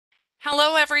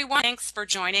Hello, everyone. Thanks for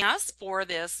joining us for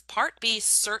this Part B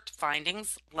CERT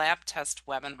Findings Lab Test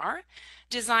webinar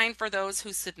designed for those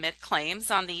who submit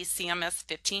claims on the CMS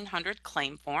 1500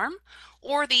 claim form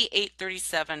or the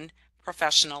 837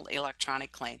 professional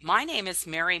electronic claim. My name is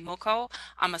Mary Muko.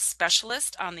 I'm a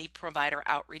specialist on the Provider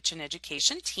Outreach and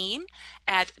Education team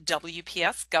at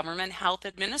WPS Government Health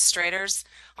Administrators,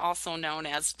 also known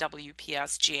as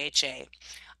WPS GHA.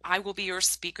 I will be your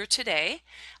speaker today.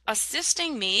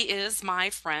 Assisting me is my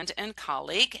friend and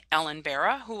colleague, Ellen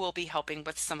Barra, who will be helping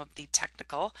with some of the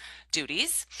technical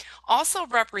duties. Also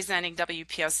representing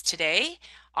WPS today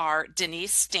are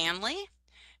Denise Stanley,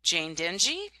 Jane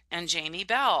Dingy, and Jamie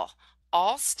Bell,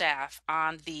 all staff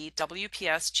on the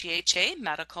WPS GHA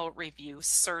Medical Review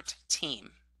CERT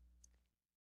team.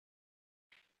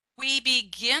 We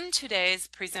begin today's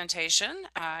presentation,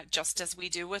 just as we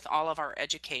do with all of our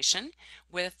education,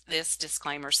 with this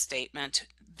disclaimer statement.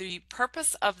 The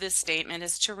purpose of this statement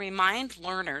is to remind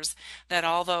learners that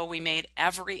although we made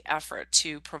every effort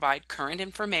to provide current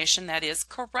information that is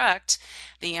correct,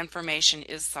 the information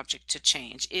is subject to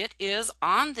change. It is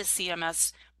on the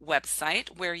CMS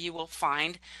website where you will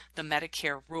find the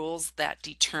Medicare rules that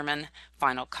determine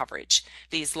final coverage.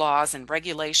 These laws and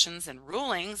regulations and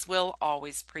rulings will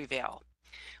always prevail.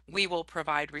 We will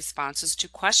provide responses to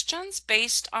questions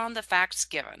based on the facts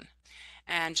given.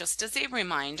 And just as a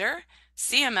reminder,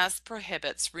 CMS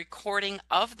prohibits recording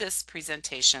of this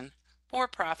presentation for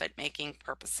profit-making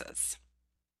purposes.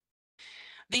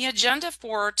 The agenda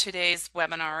for today's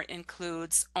webinar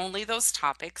includes only those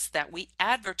topics that we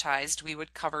advertised we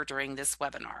would cover during this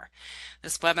webinar.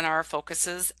 This webinar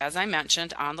focuses, as I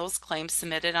mentioned, on those claims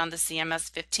submitted on the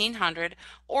CMS 1500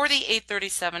 or the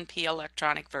 837P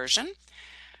electronic version.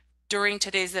 During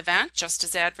today's event, just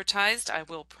as advertised, I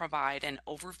will provide an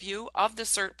overview of the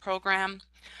CERT program.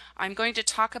 I'm going to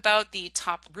talk about the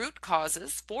top root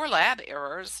causes for lab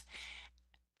errors,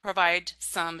 provide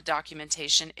some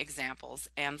documentation examples,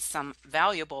 and some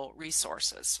valuable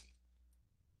resources.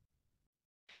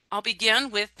 I'll begin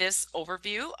with this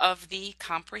overview of the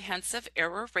Comprehensive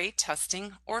Error Rate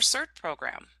Testing, or CERT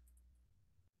program.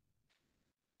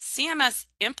 CMS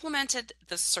implemented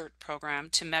the CERT program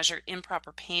to measure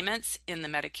improper payments in the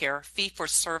Medicare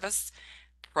fee-for-service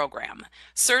program.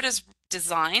 CERT is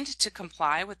designed to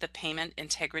comply with the Payment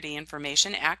Integrity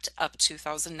Information Act of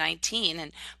 2019,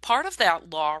 and part of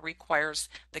that law requires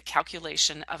the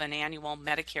calculation of an annual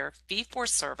Medicare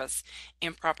fee-for-service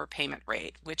improper payment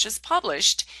rate, which is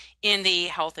published in the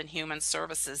Health and Human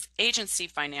Services Agency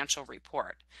Financial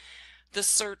Report. The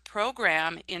CERT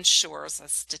program ensures a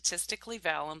statistically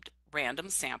valid random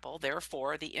sample.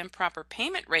 Therefore, the improper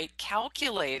payment rate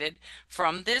calculated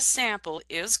from this sample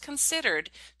is considered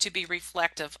to be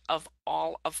reflective of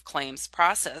all of claims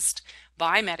processed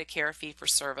by Medicare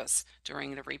fee-for-service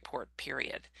during the report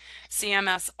period.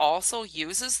 CMS also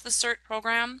uses the CERT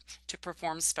program to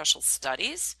perform special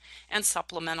studies and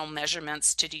supplemental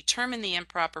measurements to determine the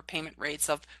improper payment rates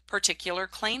of particular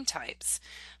claim types.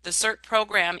 The CERT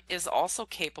program is also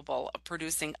capable of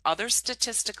producing other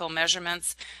statistical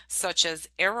measurements such as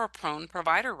error-prone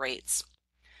provider rates.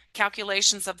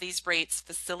 Calculations of these rates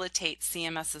facilitate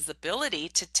CMS's ability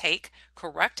to take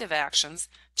corrective actions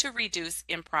to reduce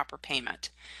improper payment.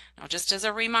 Now, just as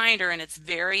a reminder, and it's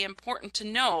very important to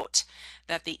note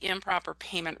that the improper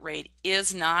payment rate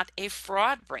is not a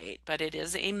fraud rate, but it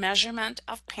is a measurement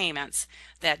of payments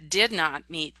that did not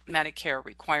meet Medicare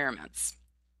requirements.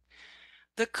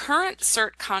 The current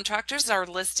CERT contractors are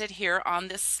listed here on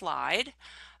this slide.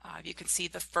 You can see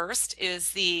the first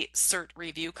is the CERT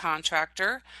Review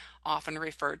Contractor, often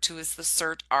referred to as the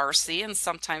CERT RC and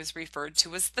sometimes referred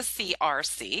to as the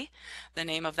CRC. The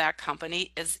name of that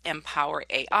company is Empower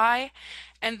AI,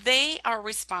 and they are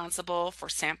responsible for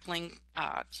sampling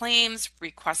claims,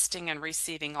 requesting and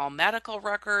receiving all medical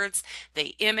records.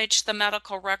 They image the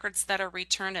medical records that are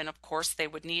returned, and of course they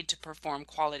would need to perform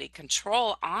quality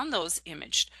control on those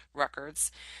imaged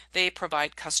records. They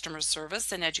provide customer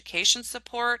service and education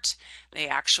support. They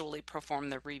actually perform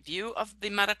the review of the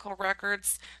medical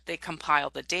records. They compile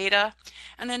the data.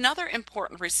 And another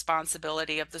important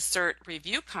responsibility of the CERT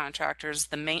Review Contractor is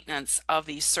the maintenance of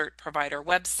the CERT provider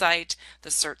website, the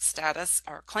CERT status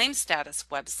or claim status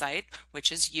website,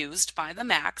 which is used by the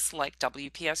MACs like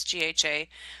WPS GHA,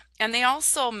 and they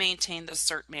also maintain the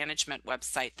CERT management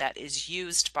website that is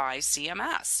used by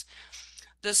CMS.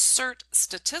 The CERT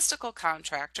Statistical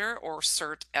Contractor, or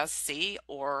CERT SC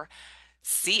or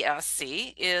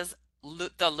CSC, is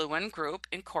the Lewin Group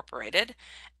Incorporated,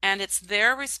 and it's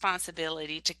their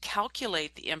responsibility to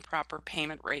calculate the improper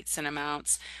payment rates and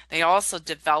amounts. They also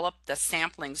develop the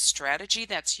sampling strategy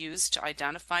that's used to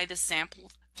identify the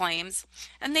sample claims,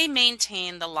 and they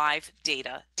maintain the live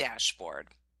data dashboard.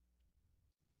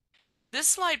 This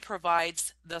slide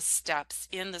provides the steps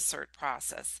in the CERT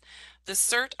process. The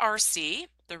CERT RC,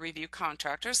 the review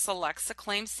contractor, selects a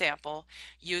claim sample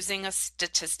using a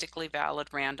statistically valid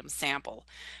random sample.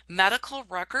 Medical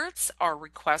records are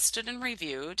requested and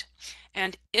reviewed,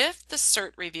 and if the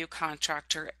CERT review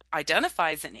contractor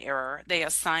identifies an error, they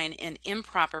assign an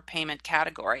improper payment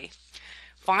category.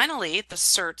 Finally, the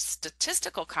CERT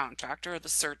statistical contractor, or the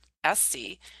CERT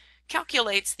SC,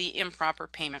 calculates the improper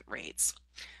payment rates.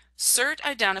 CERT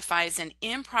identifies an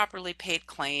improperly paid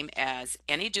claim as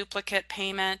any duplicate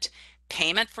payment,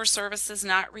 payment for services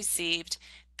not received,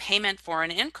 payment for an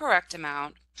incorrect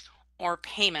amount, or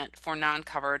payment for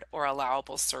non-covered or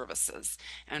allowable services.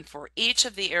 And for each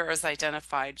of the errors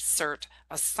identified, CERT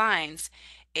assigns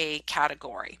a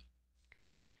category.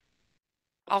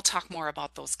 I'll talk more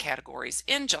about those categories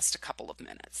in just a couple of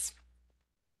minutes.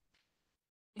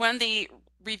 When the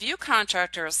review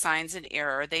contractor assigns an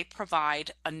error, they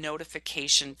provide a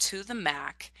notification to the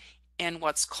MAC in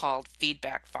what's called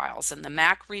feedback files. And the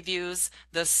MAC reviews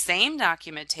the same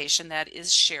documentation that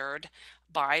is shared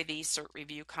by the CERT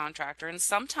review contractor. And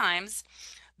sometimes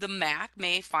the MAC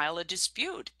may file a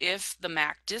dispute if the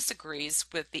MAC disagrees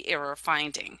with the error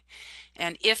finding.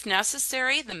 And if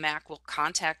necessary, the MAC will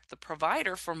contact the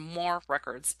provider for more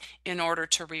records in order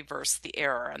to reverse the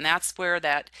error. And that's where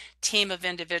that team of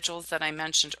individuals that I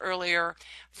mentioned earlier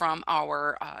from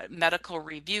our medical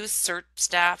review CERT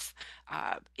staff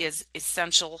is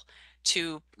essential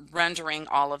to rendering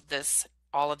all of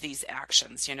these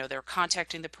actions. You know, they're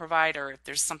contacting the provider if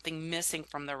there's something missing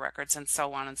from the records and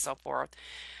so on and so forth.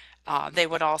 They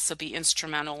would also be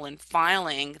instrumental in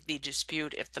filing the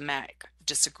dispute if the MAC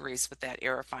disagrees with that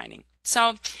error finding.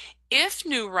 So if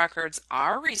new records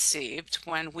are received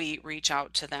when we reach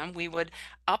out to them, we would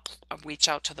reach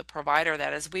out to the provider,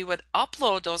 that is, we would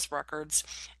upload those records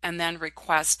and then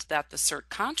request that the CERT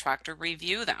contractor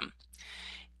review them.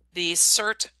 The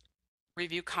CERT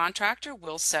review contractor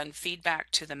will send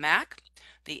feedback to the MAC.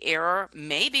 The error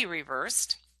may be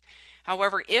reversed.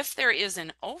 However, if there is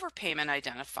an overpayment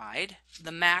identified,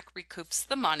 the MAC recoups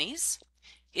the monies.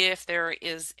 If there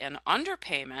is an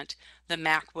underpayment, the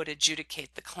MAC would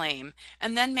adjudicate the claim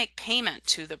and then make payment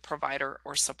to the provider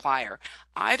or supplier.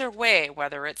 Either way,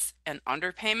 whether it's an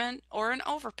underpayment or an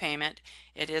overpayment,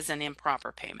 it is an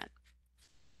improper payment.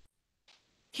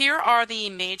 Here are the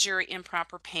major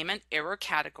improper payment error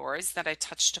categories that I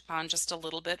touched upon just a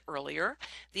little bit earlier.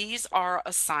 These are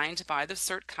assigned by the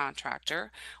CERT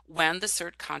contractor when the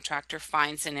CERT contractor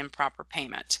finds an improper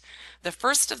payment. The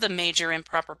first of the major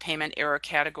improper payment error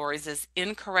categories is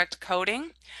incorrect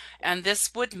coding, and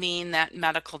this would mean that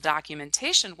medical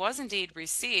documentation was indeed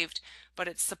received, but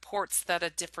it supports that a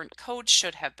different code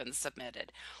should have been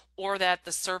submitted, or that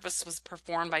the service was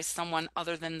performed by someone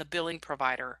other than the billing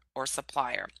provider or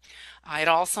supplier. It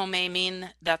also may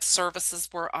mean that services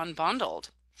were unbundled,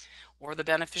 or the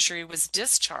beneficiary was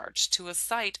discharged to a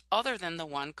site other than the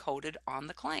one coded on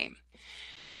the claim.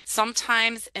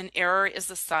 Sometimes an error is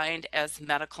assigned as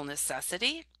medical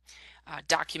necessity.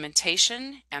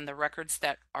 Documentation and the records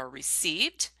that are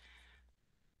received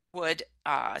would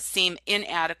seem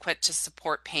inadequate to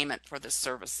support payment for the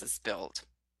services billed.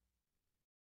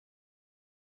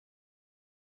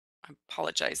 I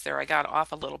apologize there, I got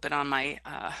off a little bit on my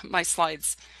my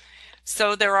slides.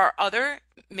 So there are other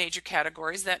major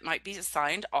categories that might be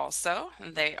assigned also,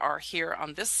 and they are here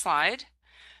on this slide.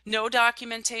 No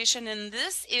documentation, and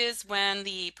this is when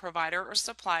the provider or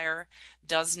supplier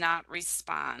does not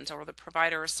respond, or the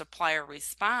provider or supplier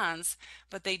responds,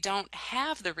 but they don't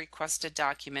have the requested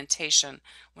documentation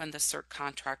when the CERT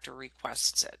contractor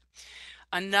requests it.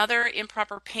 Another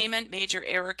improper payment major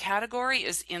error category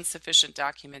is insufficient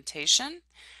documentation,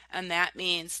 and that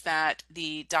means that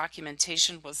the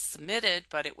documentation was submitted,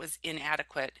 but it was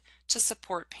inadequate to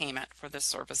support payment for the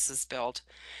services billed.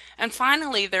 And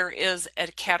finally, there is a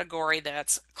category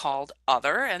that's called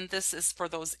other, and this is for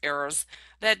those errors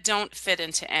that don't fit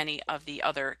into any of the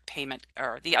other payment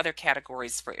or the other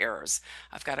categories for errors.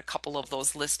 I've got a couple of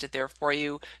those listed there for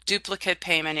you: duplicate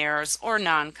payment errors, or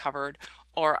non-covered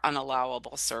or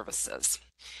unallowable services.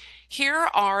 Here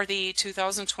are the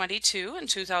 2022 and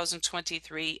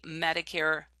 2023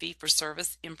 Medicare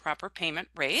fee-for-service improper payment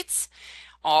rates.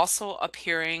 Also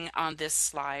appearing on this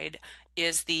slide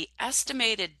is the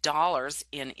estimated dollars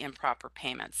in improper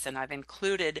payments, and I've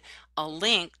included a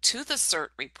link to the CERT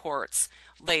reports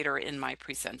later in my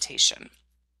presentation.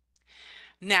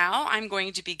 Now I'm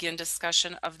going to begin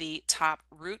discussion of the top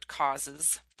root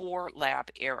causes for lab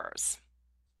errors.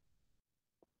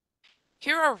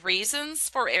 Here are reasons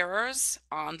for errors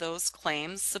on those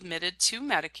claims submitted to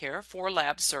Medicare for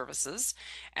lab services.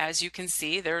 As you can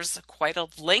see, there's quite a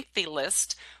lengthy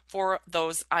list for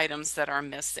those items that are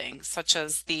missing, such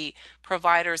as the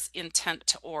provider's intent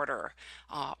to order.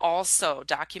 Also,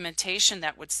 documentation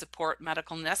that would support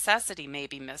medical necessity may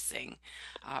be missing.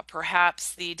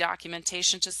 Perhaps the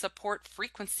documentation to support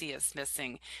frequency is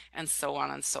missing, and so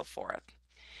on and so forth.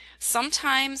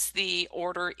 Sometimes the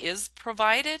order is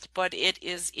provided, but it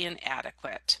is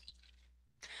inadequate.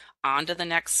 On to the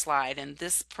next slide, and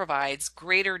this provides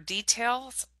greater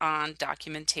details on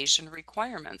documentation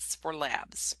requirements for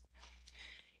labs.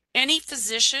 Any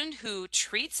physician who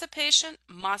treats a patient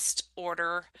must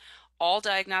order all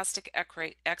diagnostic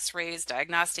x-rays,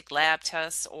 diagnostic lab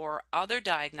tests, or other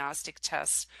diagnostic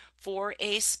tests for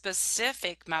a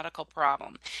specific medical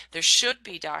problem. There should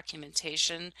be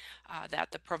documentation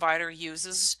that the provider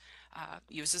uses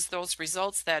those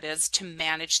results, that is, to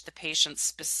manage the patient's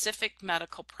specific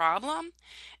medical problem,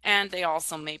 and they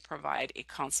also may provide a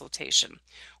consultation.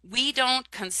 We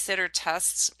don't consider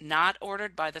tests not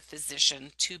ordered by the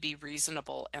physician to be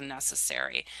reasonable and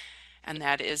necessary, and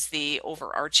that is the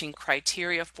overarching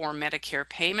criteria for Medicare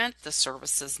payment. The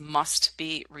services must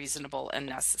be reasonable and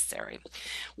necessary.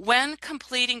 When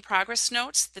completing progress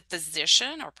notes, the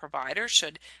physician or provider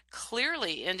should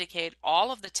clearly indicate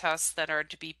all of the tests that are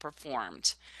to be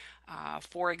performed.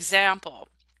 For example,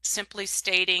 simply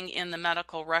stating in the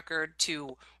medical record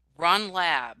to run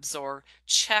labs or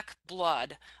check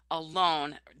blood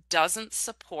alone doesn't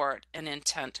support an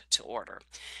intent to order.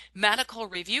 Medical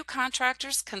review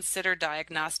contractors consider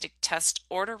diagnostic test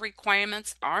order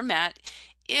requirements are met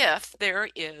if there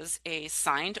is a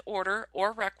signed order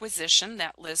or requisition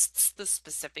that lists the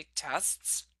specific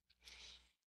tests,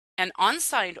 an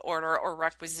unsigned order or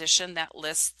requisition that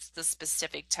lists the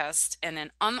specific tests, and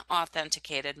an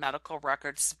unauthenticated medical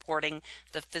record supporting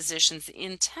the physician's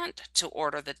intent to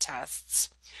order the tests.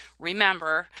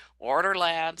 Remember, order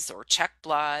labs or check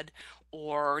blood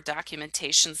or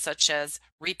documentation such as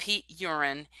repeat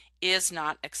urine is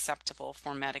not acceptable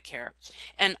for Medicare.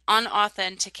 An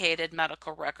unauthenticated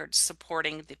medical record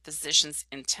supporting the physician's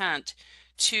intent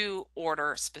to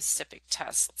order specific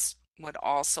tests would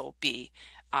also be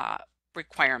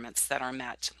requirements that are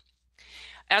met.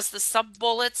 As the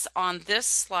sub-bullets on this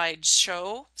slide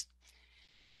show,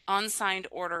 unsigned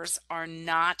orders are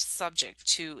not subject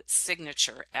to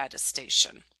signature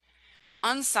attestation.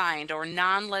 Unsigned or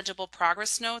non-legible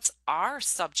progress notes are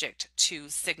subject to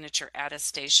signature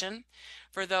attestation.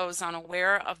 For those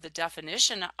unaware of the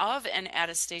definition of an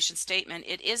attestation statement,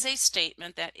 it is a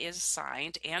statement that is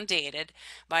signed and dated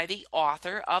by the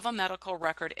author of a medical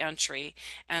record entry,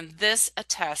 and this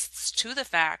attests to the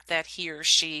fact that he or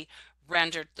she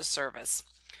rendered the service.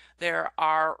 There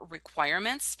are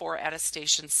requirements for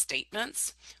attestation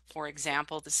statements. For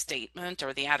example, the statement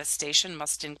or the attestation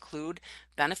must include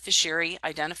beneficiary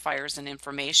identifiers and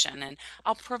information, and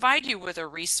I'll provide you with a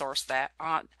resource that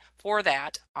for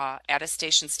that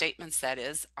attestation statements, that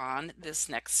is, on this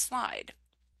next slide.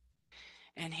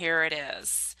 And here it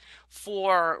is.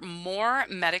 For more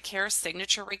Medicare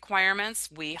signature requirements,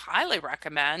 we highly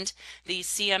recommend the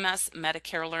CMS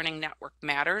Medicare Learning Network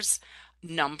Matters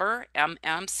number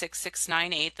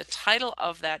MM6698. The title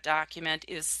of that document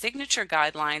is Signature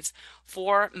Guidelines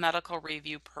for Medical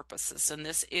Review Purposes, and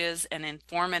this is an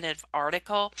informative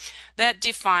article that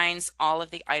defines all of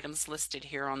the items listed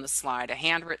here on the slide: a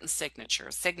handwritten signature,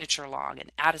 a signature log, an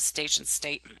attestation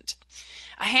statement.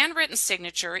 A handwritten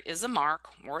signature is a mark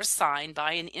or a sign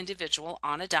by an individual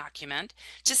on a document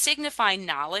to signify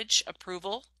knowledge,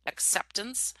 approval,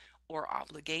 acceptance, or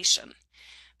obligation.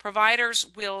 Providers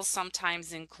will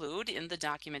sometimes include in the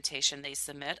documentation they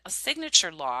submit a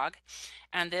signature log,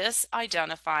 and this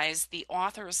identifies the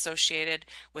author associated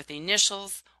with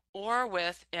initials or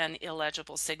with an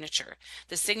illegible signature.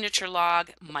 The signature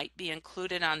log might be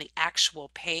included on the actual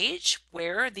page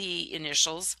where the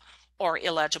initials or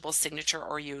illegible signature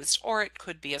are used, or it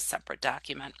could be a separate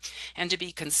document. And to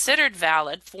be considered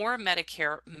valid for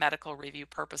Medicare medical review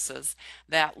purposes,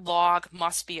 that log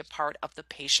must be a part of the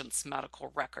patient's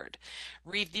medical record.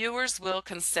 Reviewers will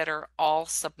consider all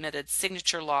submitted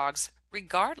signature logs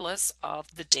regardless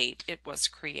of the date it was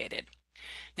created.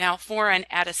 Now, for an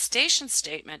attestation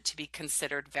statement to be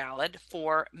considered valid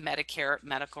for Medicare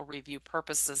medical review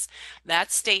purposes,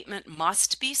 that statement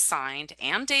must be signed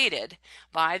and dated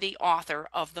by the author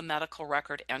of the medical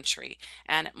record entry,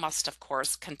 and it must, of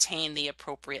course, contain the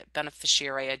appropriate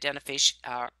beneficiary identification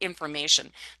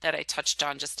information that I touched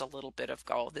on just a little bit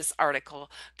ago. This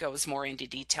article goes more into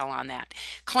detail on that.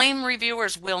 Claim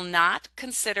reviewers will not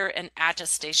consider an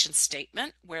attestation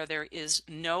statement where there is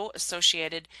no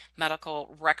associated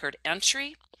medical record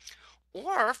entry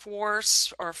or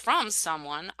from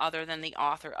someone other than the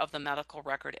author of the medical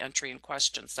record entry in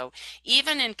question. So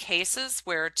even in cases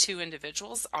where two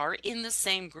individuals are in the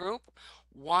same group,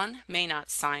 one may not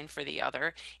sign for the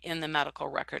other in the medical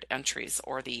record entries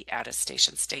or the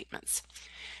attestation statements.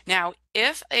 Now,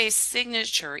 if a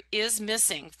signature is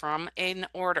missing from an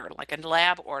order, like a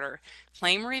lab order,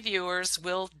 claim reviewers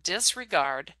will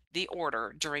disregard the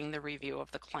order during the review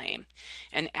of the claim.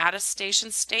 An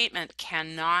attestation statement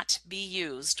cannot be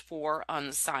used for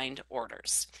unsigned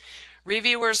orders.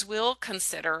 Reviewers will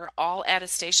consider all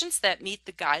attestations that meet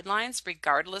the guidelines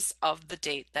regardless of the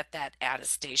date that that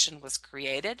attestation was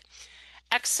created,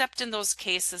 except in those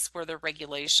cases where the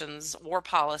regulations or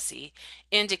policy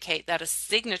indicate that a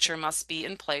signature must be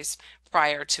in place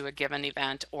prior to a given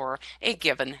event or a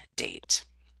given date.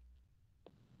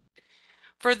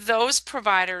 For those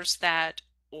providers that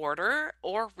order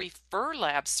or refer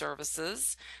lab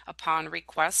services upon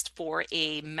request for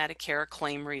a Medicare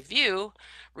claim review,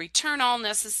 return all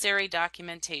necessary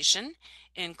documentation,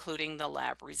 including the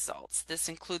lab results. This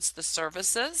includes the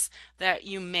services that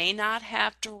you may not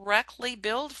have directly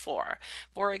billed for.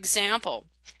 For example,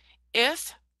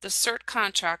 if the CERT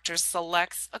contractor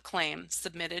selects a claim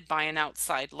submitted by an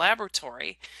outside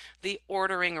laboratory, the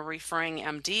ordering or referring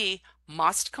MD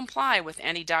must comply with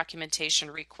any documentation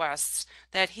requests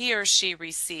that he or she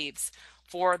receives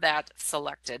for that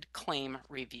selected claim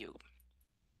review.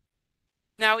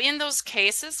 Now, in those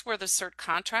cases where the CERT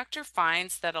contractor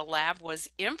finds that a lab was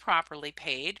improperly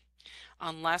paid,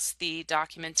 unless the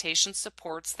documentation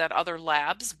supports that other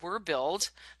labs were billed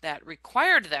that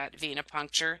required that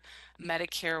venipuncture,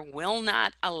 Medicare will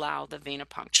not allow the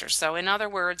venipuncture. So in other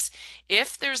words,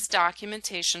 if there's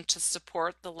documentation to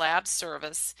support the lab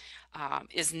service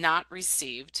is not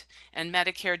received and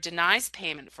Medicare denies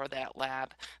payment for that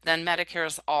lab, then Medicare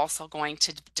is also going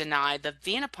to deny the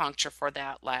venipuncture for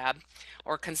that lab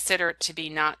or consider it to be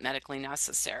not medically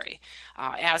necessary.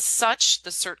 As such, the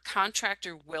CERT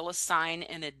contractor will assign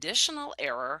an additional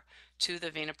error to the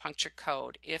venipuncture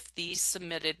code if the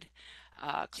submitted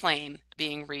claim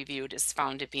being reviewed is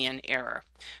found to be an error.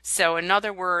 So in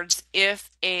other words,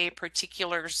 if a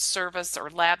particular service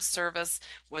or lab service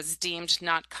was deemed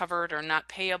not covered or not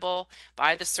payable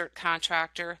by the CERT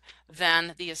contractor,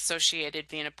 then the associated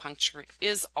venipuncture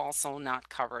is also not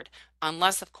covered,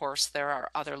 unless of course there are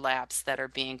other labs that are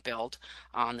being billed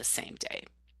on the same day.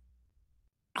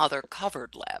 Other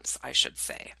covered labs, I should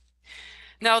say.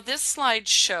 Now, this slide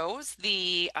shows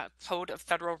the Code of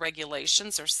Federal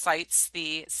Regulations, or cites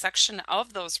the section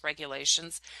of those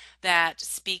regulations that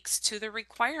speaks to the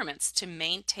requirements to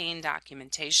maintain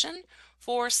documentation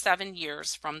for 7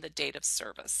 years from the date of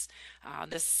service.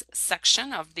 This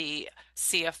section of the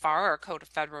CFR, or Code of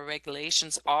Federal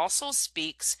Regulations, also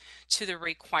speaks to the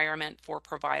requirement for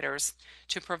providers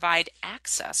to provide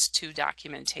access to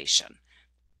documentation.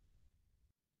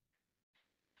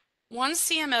 One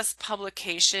CMS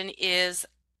publication is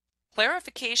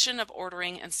Clarification of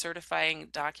Ordering and Certifying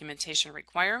Documentation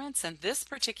Requirements, and this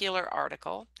particular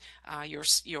article,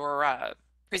 your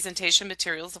presentation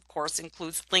materials, of course,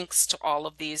 includes links to all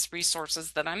of these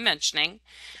resources that I'm mentioning.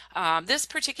 This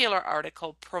particular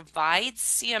article provides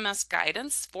CMS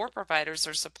guidance for providers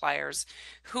or suppliers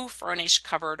who furnish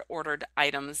covered ordered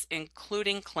items,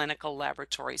 including clinical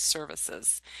laboratory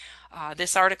services.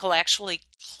 This article actually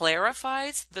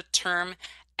clarifies the term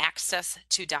access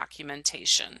to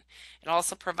documentation. It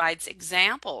also provides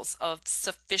examples of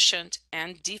sufficient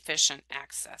and deficient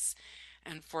access.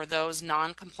 And for those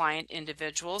non-compliant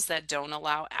individuals that don't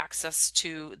allow access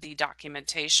to the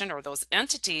documentation, or those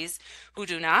entities who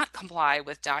do not comply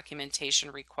with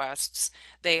documentation requests,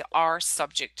 they are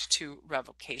subject to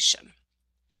revocation.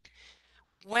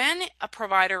 When a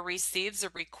provider receives a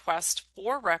request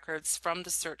for records from the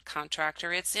CERT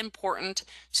contractor, it's important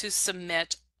to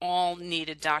submit all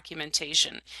needed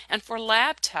documentation. And for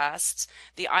lab tests,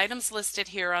 the items listed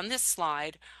here on this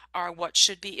slide are what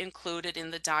should be included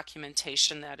in the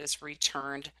documentation that is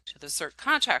returned to the CERT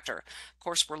contractor. Of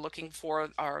course, we're looking for,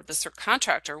 or the CERT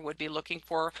contractor would be looking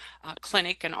for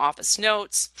clinic and office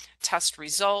notes, test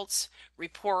results,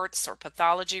 reports or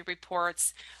pathology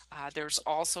reports. There's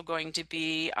also going to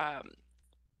be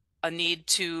a need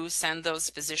to send those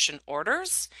physician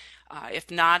orders.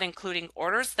 If not including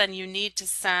orders, then you need to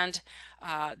send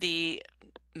the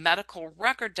medical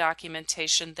record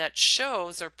documentation that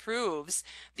shows or proves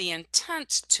the intent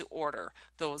to order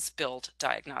those billed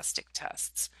diagnostic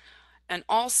tests. And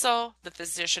also the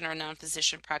physician or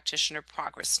non-physician practitioner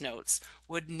progress notes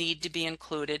would need to be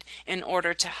included in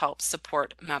order to help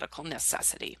support medical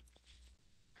necessity.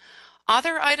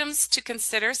 Other items to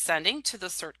consider sending to the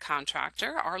CERT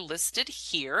contractor are listed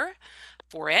here.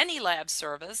 For any lab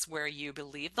service where you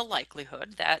believe the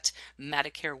likelihood that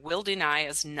Medicare will deny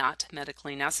is not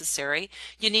medically necessary,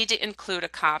 you need to include a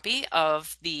copy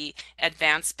of the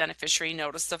Advanced Beneficiary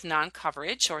Notice of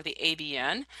Non-Coverage, or the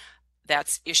ABN,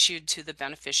 that's issued to the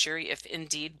beneficiary if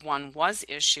indeed one was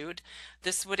issued.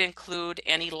 This would include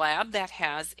any lab that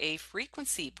has a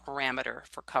frequency parameter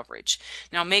for coverage.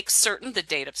 Now make certain the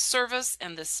date of service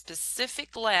and the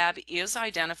specific lab is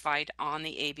identified on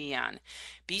the ABN.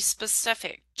 Be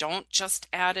specific. Don't just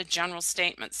add a general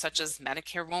statement such as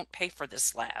Medicare won't pay for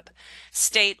this lab.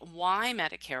 State why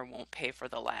Medicare won't pay for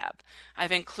the lab.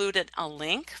 I've included a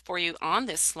link for you on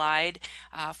this slide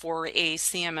for a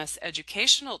CMS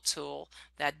educational tool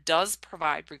that does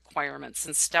provide requirements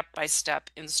and step-by-step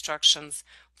instructions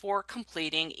for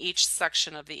completing each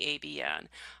section of the ABN.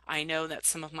 I know that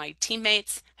some of my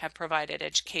teammates have provided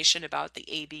education about the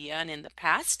ABN in the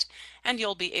past, and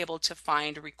you'll be able to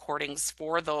find recordings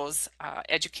for those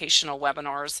educational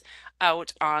webinars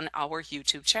out on our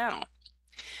YouTube channel.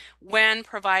 When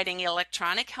providing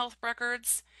electronic health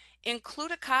records,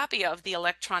 include a copy of the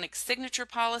electronic signature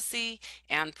policy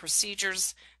and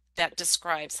procedures that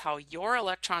describes how your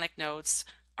electronic notes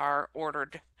are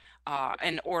ordered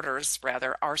and orders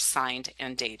rather are signed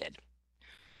and dated.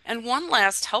 And one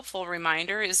last helpful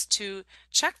reminder is to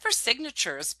check for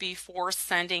signatures before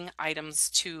sending items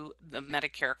to the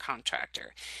Medicare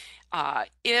contractor.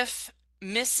 If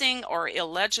missing or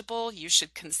illegible, you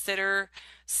should consider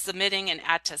submitting an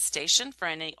attestation for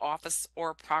any office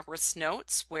or progress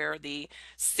notes where the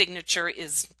signature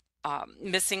is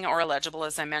missing or illegible,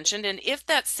 as I mentioned. And if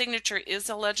that signature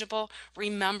is illegible,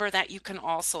 remember that you can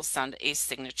also send a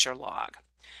signature log.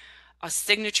 A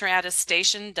signature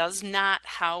attestation does not,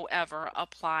 however,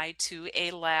 apply to a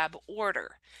lab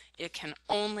order. It can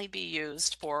only be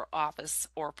used for office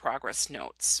or progress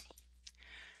notes.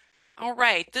 All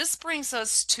right, this brings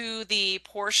us to the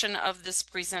portion of this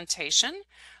presentation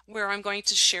where I'm going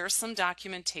to share some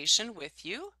documentation with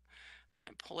you.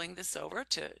 I'm pulling this over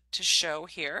to show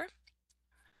here.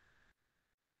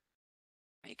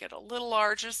 Make it a little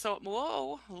larger so,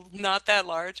 whoa, not that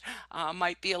large.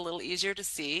 Might be a little easier to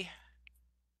see.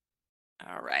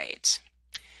 All right.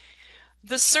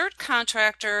 The CERT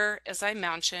contractor, as I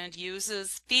mentioned,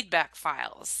 uses feedback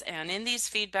files, and in these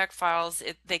feedback files,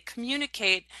 they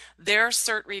communicate their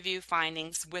CERT review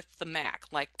findings with the MAC,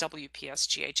 like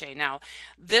WPS-GHA. Now,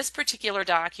 this particular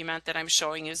document that I'm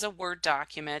showing you is a Word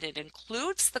document. It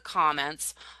includes the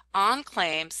comments on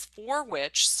claims for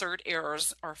which CERT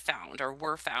errors are found or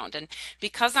were found. And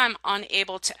because I'm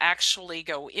unable to actually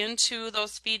go into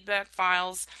those feedback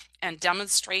files and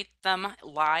demonstrate them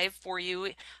live for you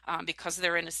because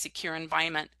they're in a secure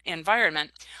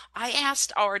environment, I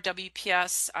asked our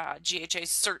WPS GHA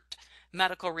CERT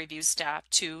medical review staff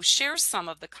to share some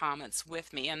of the comments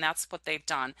with me, and that's what they've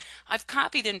done. I've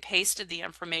copied and pasted the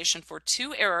information for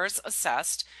 2 errors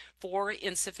assessed for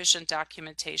insufficient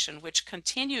documentation, which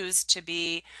continues to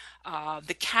be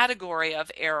the category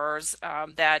of errors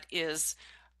that is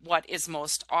what is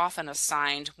most often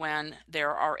assigned when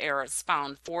there are errors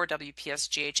found for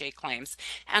WPS-GHA claims.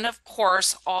 And of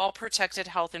course, all protected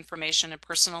health information and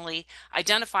personally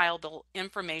identifiable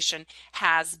information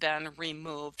has been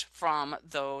removed from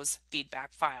those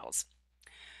feedback files.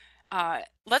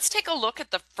 Let's take a look at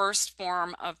the first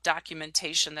form of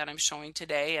documentation that I'm showing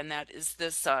today, and that is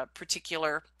this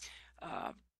particular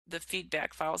the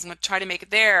feedback files. I'm going to try to make it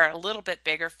there a little bit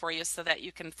bigger for you so that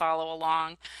you can follow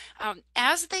along.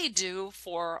 As they do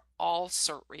for all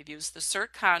CERT reviews, the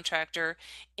CERT contractor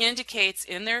indicates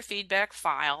in their feedback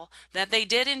file that they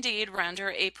did indeed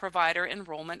render a provider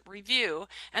enrollment review,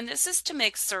 and this is to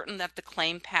make certain that the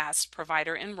claim passed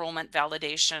provider enrollment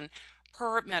validation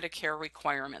per Medicare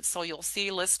requirements. So you'll see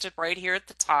listed right here at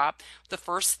the top, the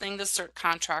first thing the CERT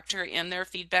contractor in their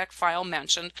feedback file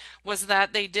mentioned was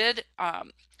that they did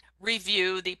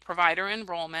review the provider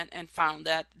enrollment and found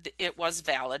that it was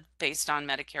valid based on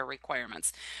Medicare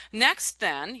requirements. Next,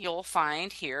 then, you'll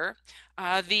find here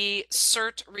the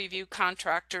CERT review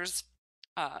contractor's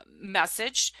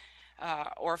message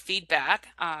or feedback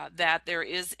that there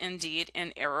is indeed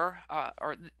an error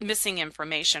or missing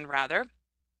information rather.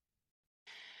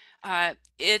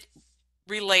 It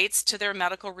relates to their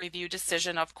medical review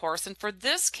decision, of course, and for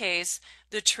this case,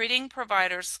 the treating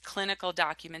provider's clinical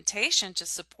documentation to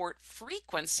support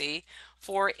frequency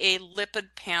for a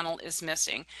lipid panel is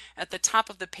missing. At the top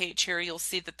of the page here, you'll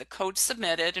see that the code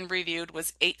submitted and reviewed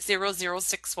was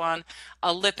 80061,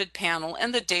 a lipid panel,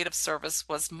 and the date of service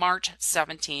was March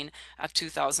 17 of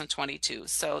 2022.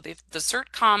 So the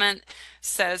CERT comment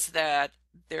says that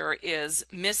there is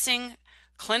missing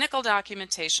clinical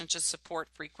documentation to support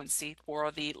frequency for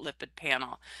the lipid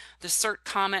panel. The CERT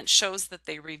comment shows that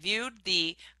they reviewed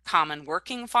the common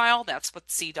working file, that's what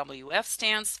CWF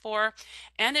stands for,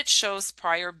 and it shows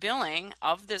prior billing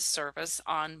of this service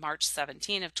on March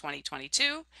 17 of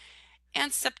 2022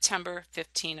 and September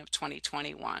 15 of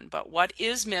 2021. But what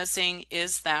is missing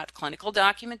is that clinical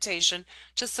documentation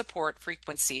to support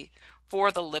frequency for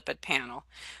the lipid panel.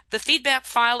 The feedback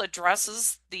file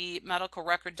addresses the medical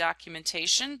record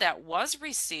documentation that was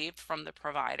received from the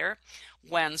provider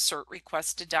when CERT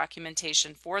requested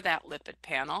documentation for that lipid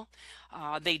panel.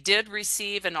 They did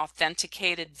receive an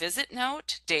authenticated visit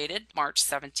note dated March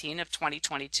 17 of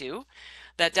 2022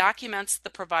 that documents the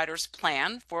provider's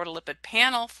plan for a lipid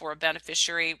panel for a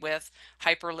beneficiary with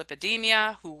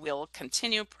hyperlipidemia who will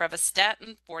continue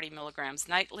prevestatin 40 milligrams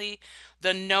nightly.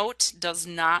 The note does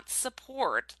not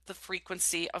support the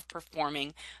frequency of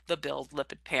performing the billed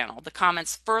lipid panel. The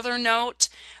comments further note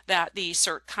that the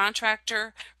CERT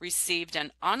contractor received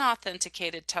an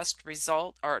unauthenticated test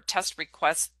result or test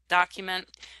request document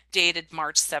dated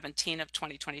March 17 of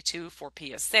 2022 for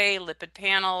PSA, lipid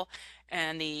panel,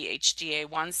 and the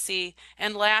HbA1c.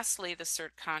 And lastly, the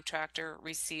CERT contractor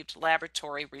received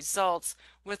laboratory results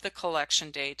with the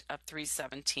collection date of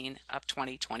 3/17 of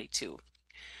 2022.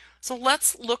 So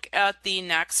let's look at the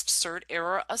next CERT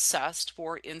error assessed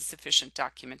for insufficient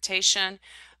documentation.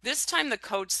 This time the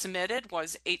code submitted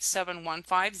was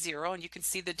 87150, and you can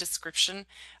see the description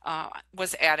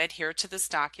was added here to this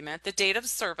document. The date of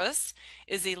service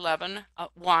is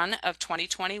 11/1 of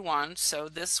 2021, so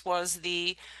this was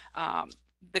the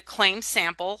claim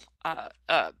sample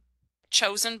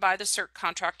chosen by the CERT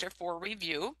contractor for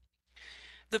review.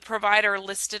 The provider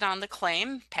listed on the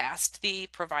claim passed the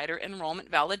provider enrollment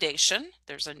validation.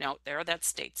 There's a note there that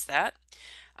states that.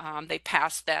 They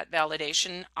passed that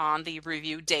validation on the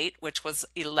review date, which was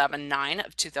 11/9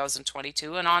 of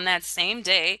 2022. And on that same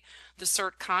day, the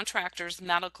CERT contractor's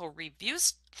medical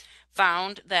reviews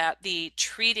found that the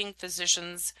treating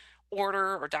physician's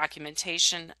order or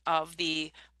documentation of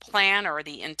the plan or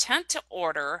the intent to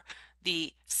order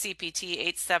the CPT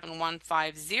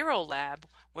 87150 lab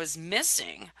was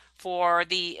missing for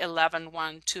the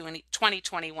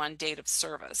 11/1/2021 date of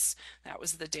service. That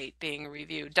was the date being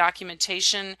reviewed.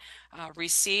 Documentation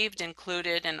received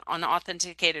included an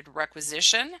unauthenticated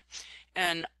requisition,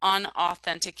 an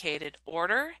unauthenticated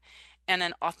order, and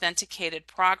an authenticated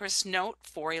progress note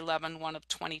for 11/1 of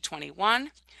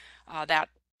 2021. That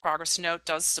progress note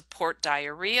does support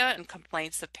diarrhea and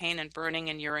complaints of pain and burning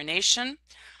and urination.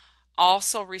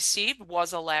 Also received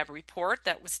was a lab report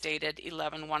that was dated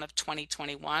 11/1 of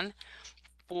 2021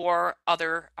 for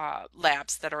other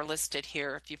labs that are listed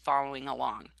here if you're following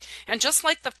along. And just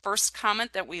like the first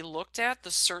comment that we looked at,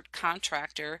 the CERT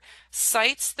contractor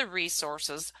cites the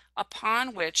resources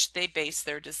upon which they base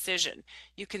their decision.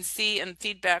 You can see in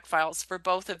feedback files for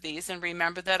both of these, and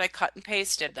remember that I cut and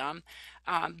pasted them.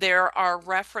 There are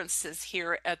references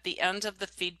here at the end of the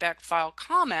feedback file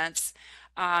comments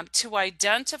to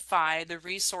identify the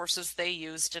resources they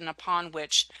used and upon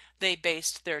which they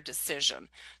based their decision.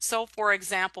 So for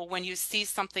example, when you see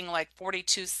something like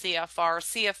 42 CFR,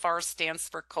 CFR stands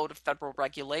for Code of Federal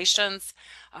Regulations.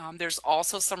 There's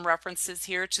also some references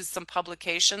here to some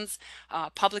publications.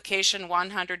 Publication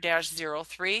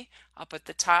 100-03 up at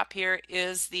the top here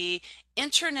is the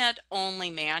Internet-only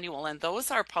manual, and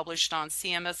those are published on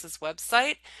CMS's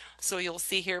website. So you'll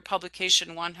see here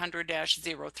publication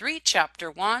 100-03,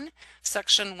 Chapter 1,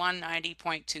 Section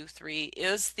 190.23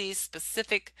 is the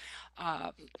specific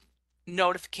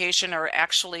notification, or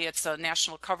actually it's a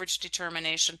national coverage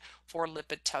determination for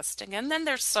lipid testing. And then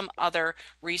there's some other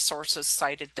resources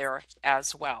cited there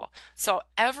as well. So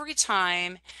every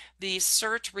time the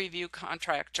CERT review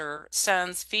contractor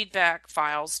sends feedback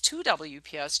files to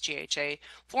WPS-GHA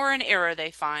for an error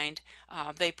they find,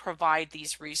 they provide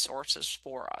these resources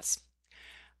for us.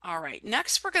 All right,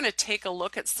 next we're going to take a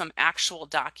look at some actual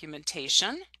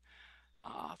documentation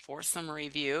for some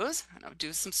reviews. I'll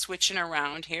do some switching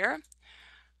around here.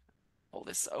 Pull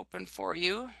this open for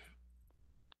you.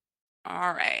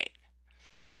 All right.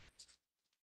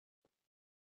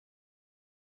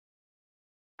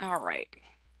 All right.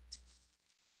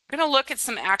 We're going to look at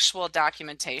some actual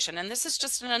documentation, and this is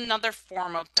just another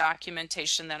form of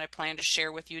documentation that I plan to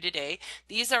share with you today.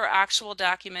 These are actual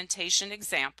documentation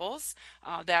examples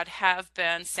that have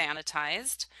been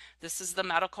sanitized. This is the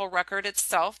medical record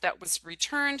itself that was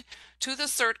returned to the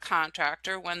CERT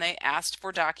contractor when they asked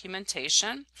for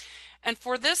documentation. And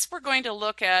for this, we're going to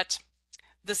look at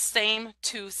the same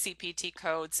two CPT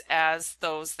codes as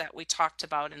those that we talked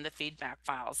about in the feedback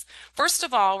files. First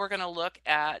of all, we're going to look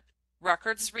at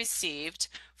records received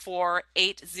for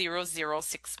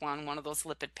 80061, one of those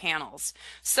lipid panels.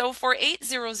 So for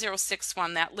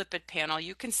 80061, that lipid panel,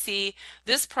 you can see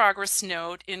this progress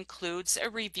note includes a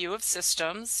review of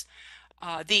systems.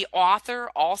 The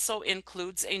author also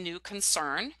includes a new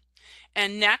concern.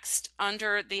 And next,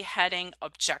 under the heading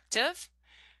Objective,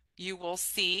 you will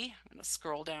see, I'm going to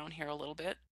scroll down here a little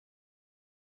bit.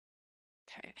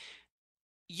 Okay.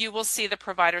 You will see the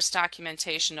provider's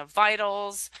documentation of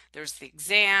vitals, there's the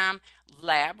exam,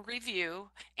 lab review,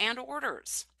 and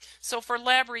orders. So for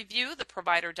lab review, the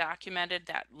provider documented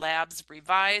that labs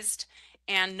revised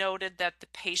and noted that the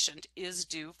patient is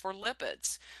due for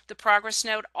lipids. The progress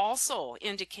note also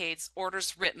indicates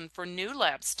orders written for new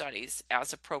lab studies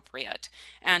as appropriate,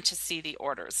 and to see the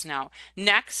orders. Now,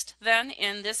 next then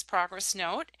in this progress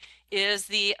note is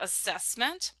the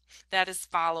assessment that is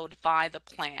followed by the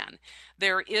plan.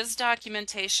 There is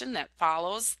documentation that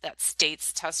follows that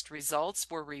states test results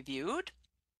were reviewed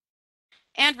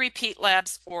and repeat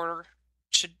labs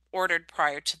ordered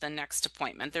prior to the next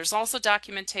appointment. There's also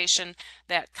documentation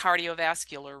that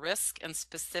cardiovascular risk and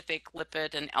specific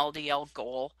lipid and LDL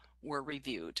goal were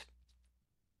reviewed.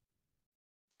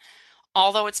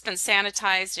 Although it's been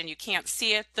sanitized and you can't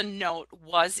see it, the note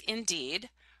was indeed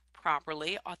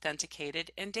properly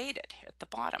authenticated and dated at the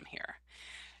bottom here.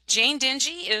 Jane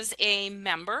Dingy is a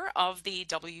member of the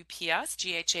WPS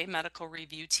GHA medical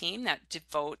review team that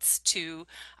devotes to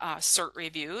CERT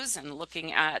reviews and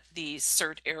looking at the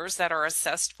CERT errors that are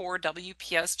assessed for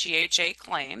WPS GHA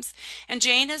claims. And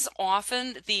Jane is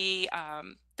often the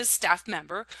staff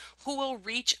member who will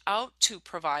reach out to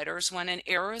providers when an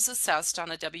error is assessed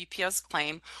on a WPS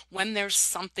claim when there's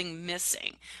something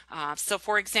missing. So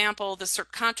for example, the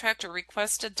CERT contractor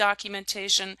requested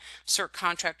documentation, CERT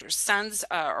contractor sends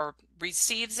or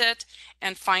receives it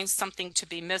and finds something to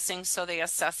be missing, so they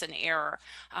assess an error.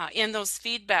 In those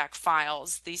feedback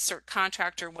files, the CERT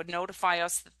contractor would notify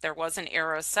us that there was an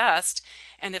error assessed,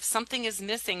 and if something is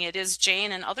missing, it is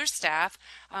Jane and other staff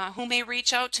who may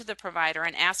reach out to the provider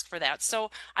and ask for that.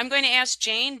 So I'm going to ask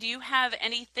Jane, do you have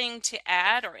anything to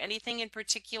add or anything in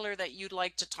particular that you'd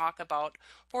like to talk about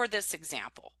for this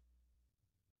example?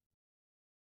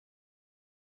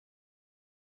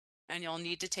 And you'll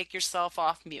need to take yourself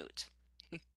off mute.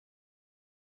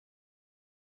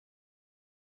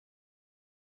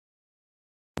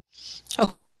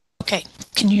 Oh, okay.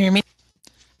 Can you hear me?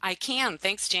 I can.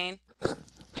 Thanks, Jane.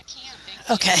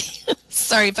 Okay.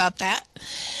 Sorry about that.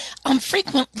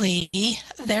 Frequently,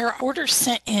 there are orders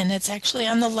sent in. It's actually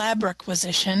on the lab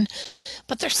requisition,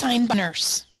 but they're signed by a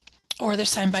nurse or they're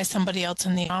signed by somebody else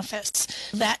in the office.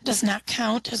 That does not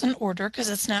count as an order because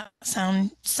it's not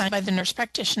signed by the nurse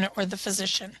practitioner or the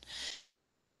physician.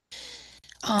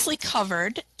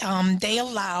 Covered, they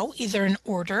allow either an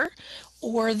order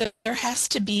or there has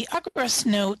to be a progress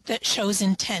note that shows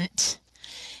intent.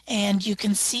 And you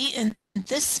can see in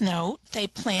this note, they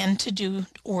plan to do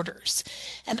orders.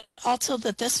 And also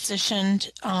that this physician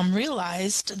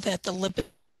realized that the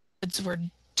lipids were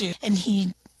due, and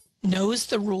he knows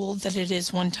the rule that it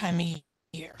is one time a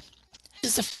year.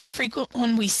 This is a frequent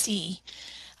one we see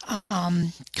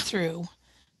through.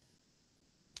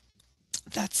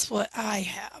 That's what I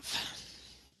have.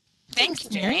 Thanks,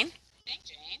 Jane.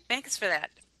 Thanks for that.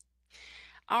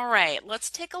 All right, let's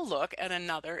take a look at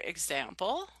another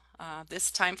example.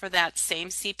 This time for that same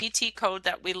CPT code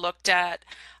that we looked at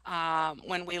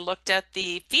when we looked at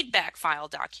the feedback file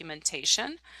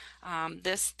documentation.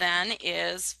 This then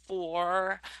is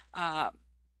for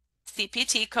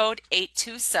CPT code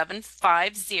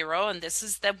 82750, and this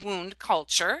is the wound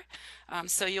culture.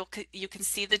 So you can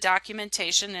see the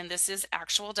documentation, and this is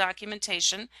actual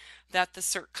documentation that the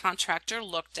CERT contractor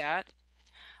looked at.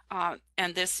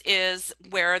 And this is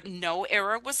where no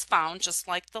error was found, just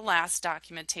like the last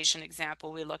documentation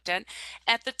example we looked at.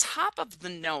 At the top of the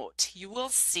note, you will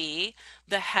see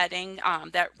the heading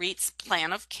that reads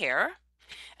Plan of Care,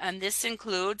 and this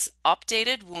includes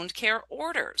updated wound care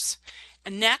orders.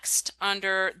 And next,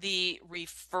 under the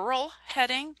referral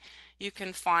heading, you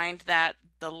can find that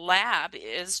the lab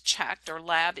is checked, or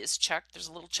lab is checked. There's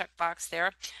a little checkbox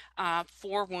there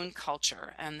for wound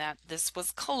culture, and that this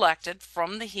was collected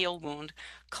from the heel wound,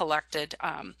 collected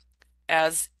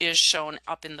as is shown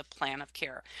up in the plan of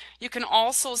care. You can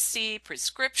also see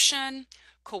prescription,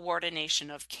 coordination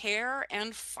of care,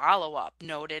 and follow-up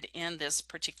noted in this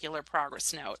particular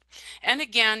progress note. And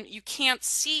again, you can't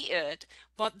see it,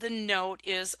 but the note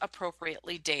is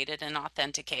appropriately dated and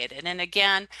authenticated. And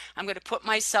again, I'm going to put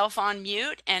myself on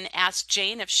mute and ask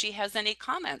Jane if she has any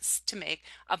comments to make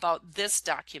about this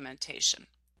documentation.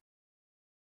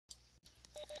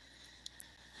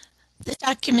 The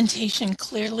documentation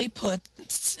clearly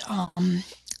puts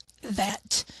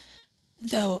that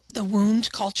the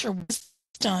wound culture was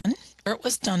done, where it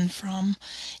was done from,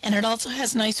 and it also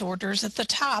has nice orders at the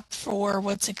top for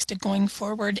what's expected going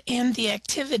forward and the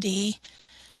activity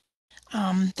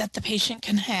that the patient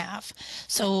can have.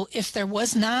 So if there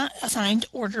was not a signed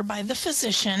order by the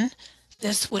physician,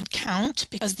 this would count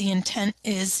because the intent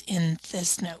is in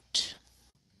this note.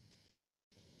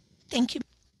 Thank you.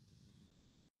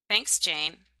 Thanks,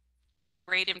 Jane.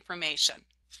 Great information.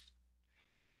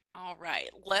 All right,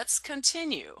 let's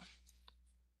continue.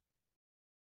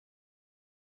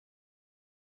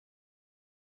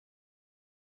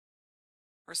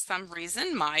 For some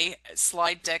reason, my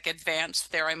slide deck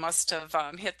advanced there. I must have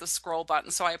hit the scroll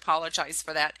button, so I apologize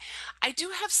for that. I do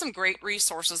have some great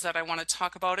resources that I want to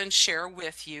talk about and share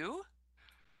with you.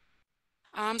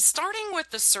 Starting with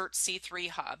the CERT C3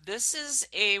 Hub. This is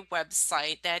a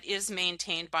website that is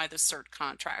maintained by the CERT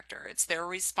contractor. It's their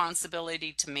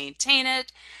responsibility to maintain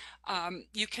it.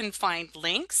 You can find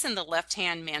links in the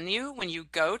left-hand menu when you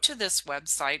go to this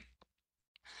website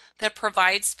that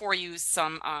provides for you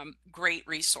some great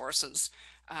resources.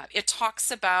 It talks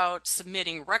about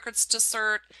submitting records to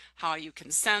CERT, how you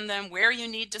can send them, where you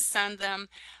need to send them.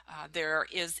 There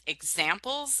is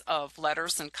examples of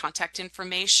letters and contact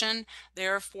information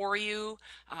there for you.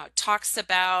 Talks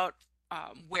about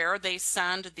where they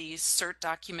send these CERT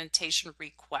documentation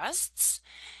requests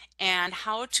and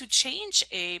how to change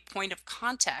a point of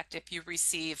contact if you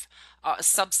receive a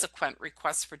subsequent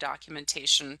request for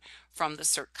documentation from the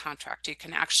CERT contractor. You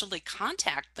can actually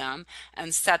contact them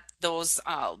and set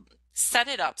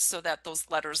it up so that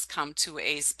those letters come to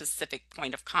a specific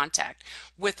point of contact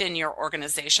within your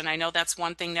organization. I know that's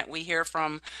one thing that we hear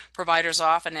from providers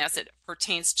often as it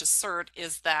pertains to CERT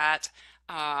is that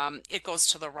it goes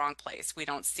to the wrong place. We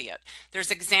don't see it. There's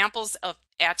examples of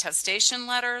attestation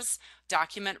letters,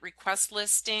 document request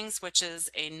listings, which is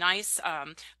a nice,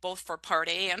 both for Part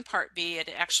A and Part B, it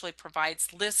actually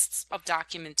provides lists of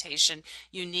documentation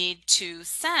you need to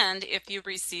send if you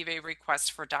receive a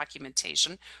request for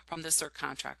documentation from the CERT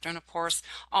contractor. And of course,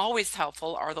 always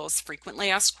helpful are those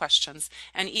frequently asked questions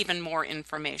and even more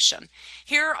information.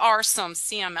 Here are some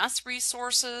CMS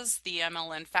resources, the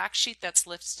MLN fact sheet that's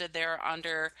listed there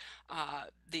under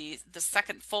the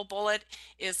second full bullet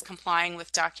is complying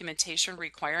with documentation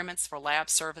requirements for lab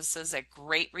services, a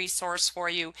great resource for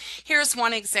you. Here's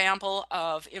one example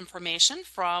of information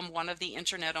from one of the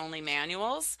internet-only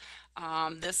manuals.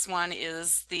 This one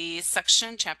is the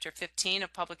section, chapter 15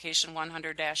 of publication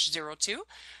 100-02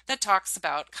 that talks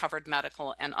about covered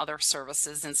medical and other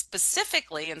services, and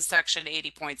specifically in section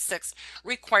 80.6,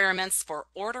 requirements for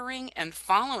ordering and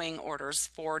following orders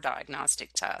for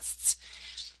diagnostic tests.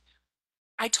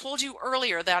 I told you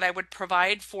earlier that I would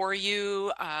provide for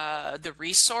you the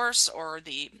resource or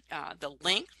the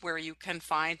link where you can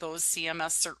find those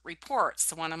CMS CERT reports.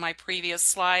 So one of my previous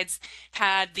slides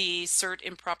had the CERT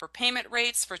improper payment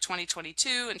rates for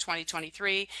 2022 and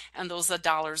 2023, and those are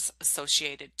dollars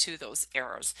associated to those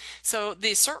errors. So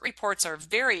the CERT reports are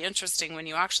very interesting when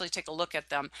you actually take a look at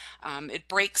them. It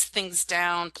breaks things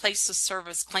down, place of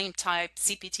service, claim type,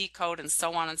 CPT code, and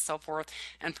so on and so forth,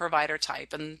 and provider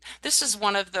type. And this is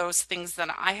one of those things that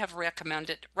I have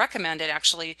recommended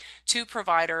actually to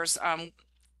providers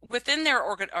within their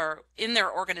in their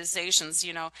organizations.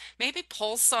 Maybe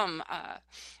pull some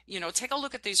take a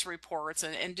look at these reports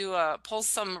and pull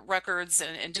some records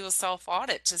and do a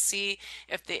self-audit to see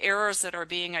if the errors that are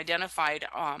being identified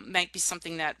might be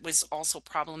something that was also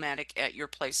problematic at your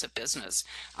place of business.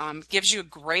 Gives you a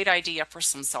great idea for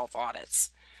some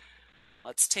self-audits.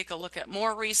 Let's take a look at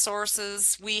more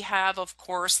resources. We have, of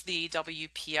course, the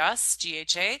WPS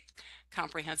GHA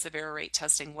Comprehensive Error Rate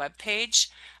Testing webpage.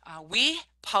 We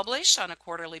publish on a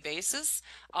quarterly basis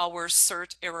our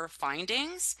CERT error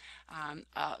findings.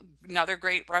 Another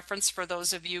great reference for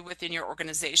those of you within your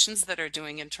organizations that are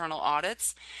doing internal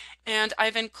audits. And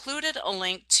I've included a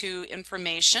link to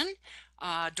information,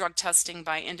 drug testing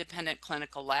by independent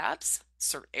clinical labs,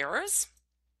 CERT errors.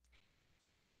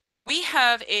 We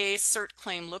have a CERT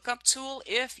claim lookup tool.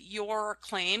 If your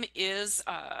claim is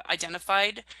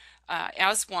identified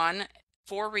as one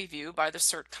for review by the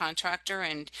CERT contractor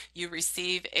and you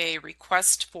receive a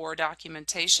request for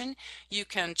documentation, you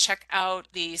can check out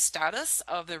the status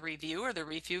of the review or the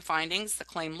review findings. The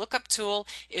claim lookup tool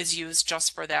is used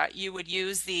just for that. You would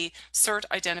use the CERT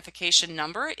identification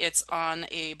number. It's on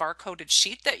a barcoded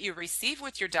sheet that you receive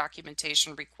with your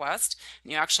documentation request.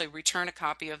 You actually return a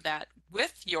copy of that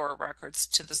with your records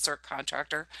to the CERT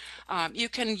contractor. You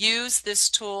can use this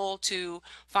tool to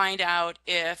find out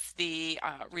if the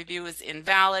review is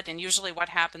invalid, and usually what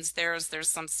happens there is there's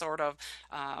some sort of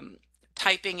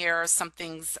typing error,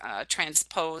 something's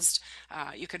transposed.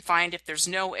 You can find if there's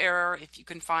no error, if you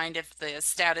can find if the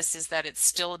status is that it's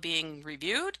still being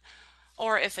reviewed,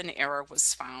 or if an error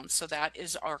was found. So that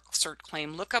is our CERT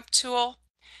claim lookup tool.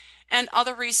 And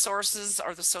other resources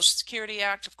are the Social Security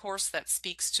Act, of course, that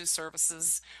speaks to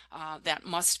services that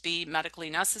must be medically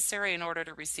necessary in order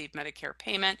to receive Medicare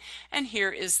payment. And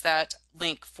here is that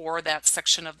link for that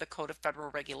section of the Code of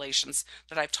Federal Regulations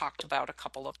that I've talked about a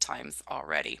couple of times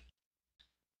already.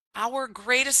 Our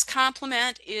greatest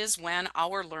compliment is when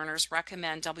our learners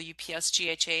recommend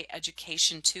WPS-GHA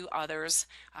education to others,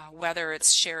 whether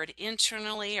it's shared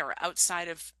internally or outside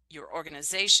of your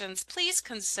organizations. Please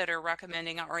consider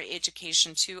recommending our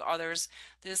education to others.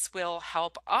 This will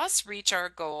help us reach our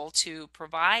goal to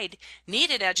provide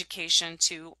needed education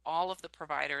to all of the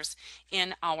providers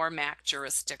in our MAC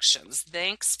jurisdictions.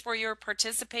 Thanks for your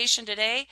participation today.